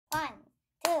One,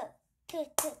 two, two,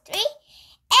 two, three.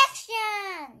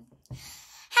 Action!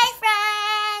 Hi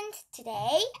friends!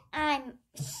 Today I'm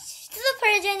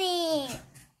Super Jenny.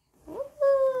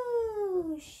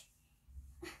 Whoosh!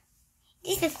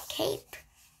 This is cape.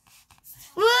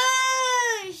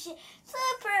 Whoosh!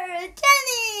 Super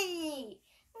Jenny!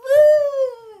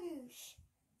 Whoosh!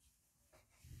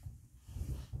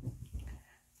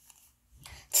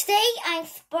 Today I'm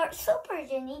Super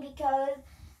Jenny because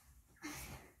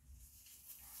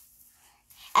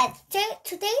at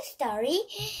today's story,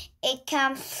 it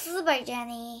comes Super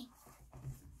Jenny.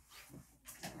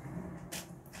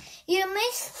 You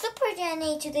missed Super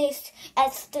Jenny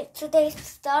today's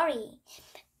story.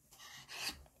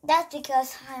 That's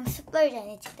because I'm Super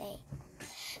Jenny today.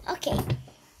 Okay.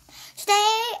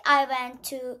 Today I went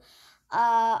to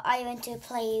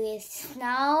play with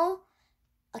snow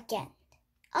again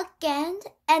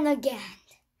and again.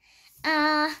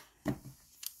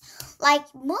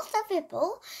 Like most of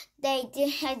people, I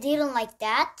didn't like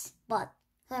that, but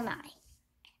who am I?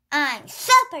 I'm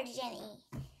Super Jenny.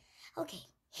 Okay,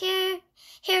 here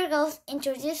goes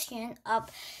introduction of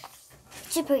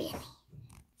Super Jenny.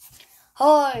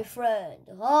 Hi friend,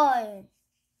 hi.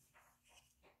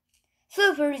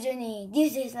 Super Jenny,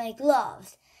 this is my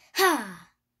gloves. Ha!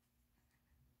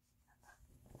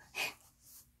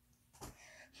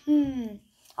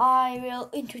 I will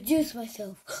introduce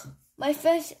myself. My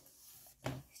first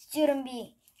student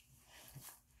B.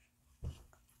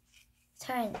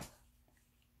 Turn.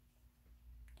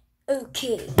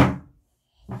 Okay.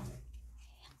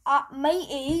 My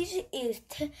age is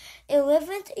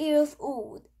 11 years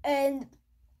old, and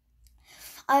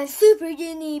I'm Super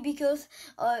Jenny because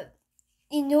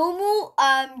in normal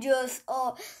I'm just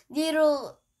a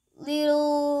little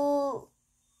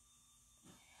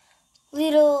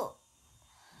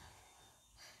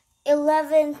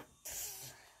 11.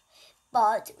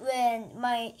 But when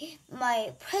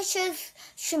my precious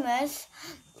swimmers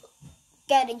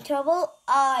get in trouble,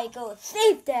 I go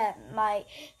save them. My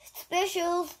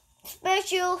special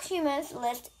swimmers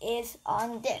list is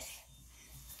on this.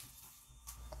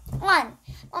 1.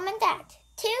 Mom and Dad.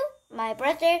 2. My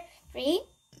brother. 3.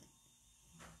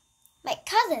 My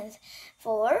cousins.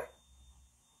 4.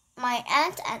 My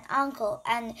aunt and uncle.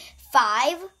 And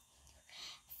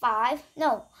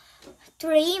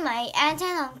 3. My aunt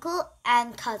and uncle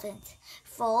and cousins.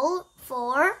 4.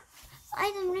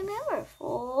 I don't remember.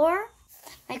 4.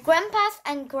 My grandpas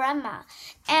and grandma.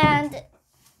 And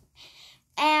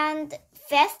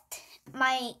 5th,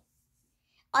 my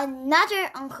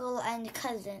another uncle and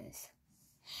cousins.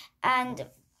 And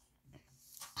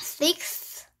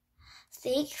 6th,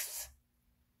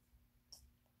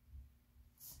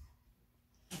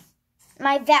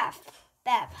 my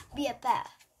BFF.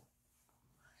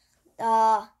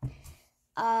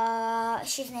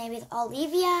 She's name is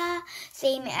Olivia,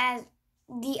 same as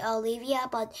the Olivia,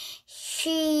 but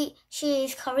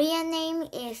she's Korean name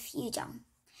is Yujong.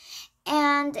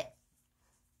 And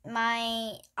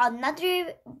my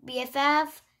another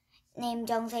BFF named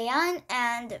Jung Seon,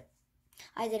 and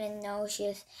I didn't know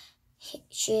she's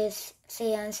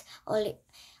Seon's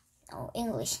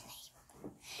English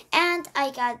name. And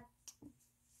I got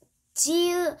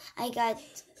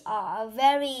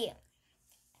very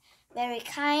very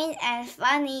kind and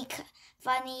funny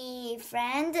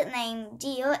friend named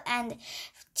Gio, and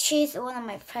she's one of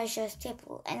my precious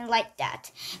people, and like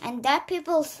that. And that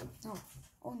people's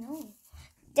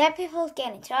that people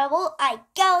get in trouble, I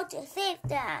go to save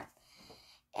them.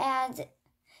 And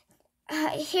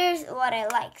here's what I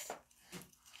like: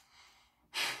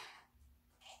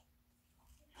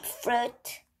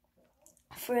 fruit,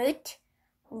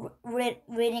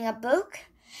 reading a book,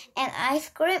 and ice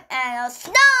cream, and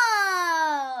snow.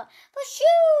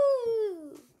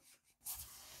 Washoo!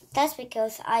 That's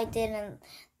because I didn't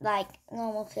like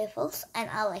normal people, and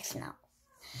I like snow.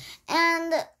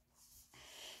 And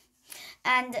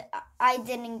I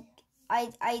didn't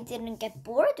get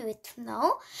bored with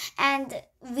snow, and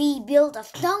we built a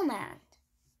snowman.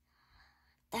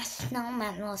 That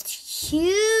snowman was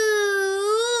huge.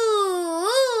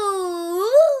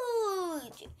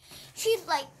 She's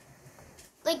like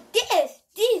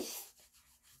this.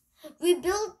 We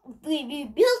built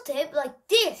it like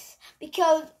this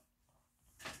because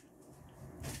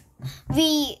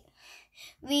we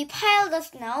piled the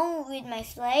snow with my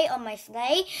sleigh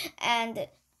and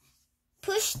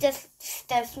pushed the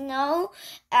snow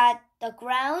at the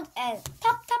ground, and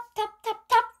tap.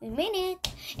 We made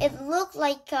it. It looked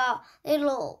like a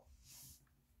little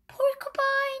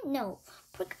porcupine. No,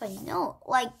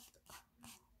 like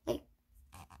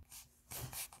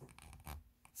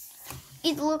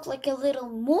it looks like a little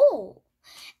mole,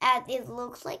 and it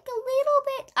looks like a little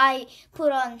bit. I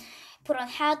put on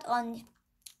hat on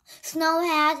snow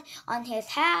hat on his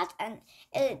hat, and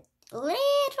it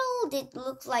little did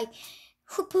look like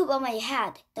who poop on my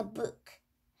head. The book.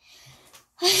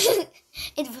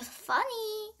 It was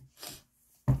funny.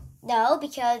 No,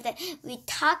 because we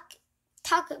talk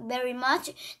very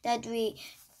much that we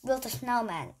built a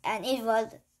snowman, and it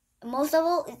was most of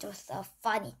all it was a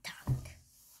funny talk.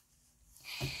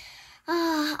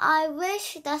 I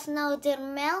wish the snow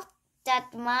didn't melt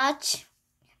that much,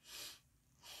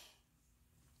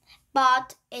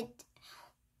 but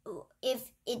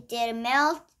if it didn't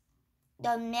melt,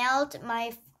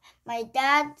 my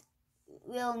dad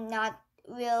will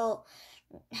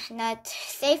not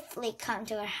safely come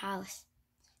to our house.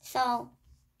 So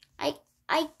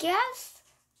I guess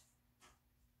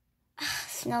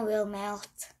snow will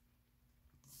melt.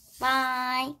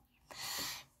 Bye.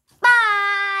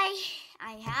 Bye.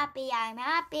 I'm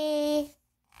happy.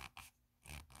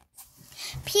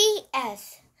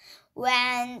 P.S.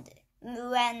 When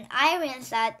Irene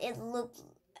said it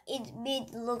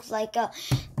looks like a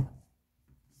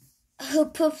who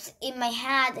poops in my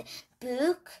head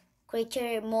book,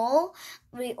 creature mole,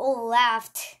 we all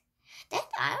laughed. That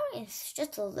Irene is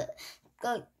just a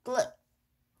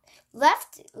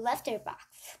left her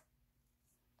box.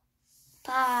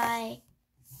 Bye.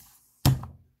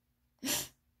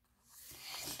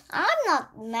 I'm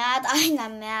not mad.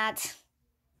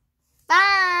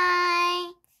 Bye.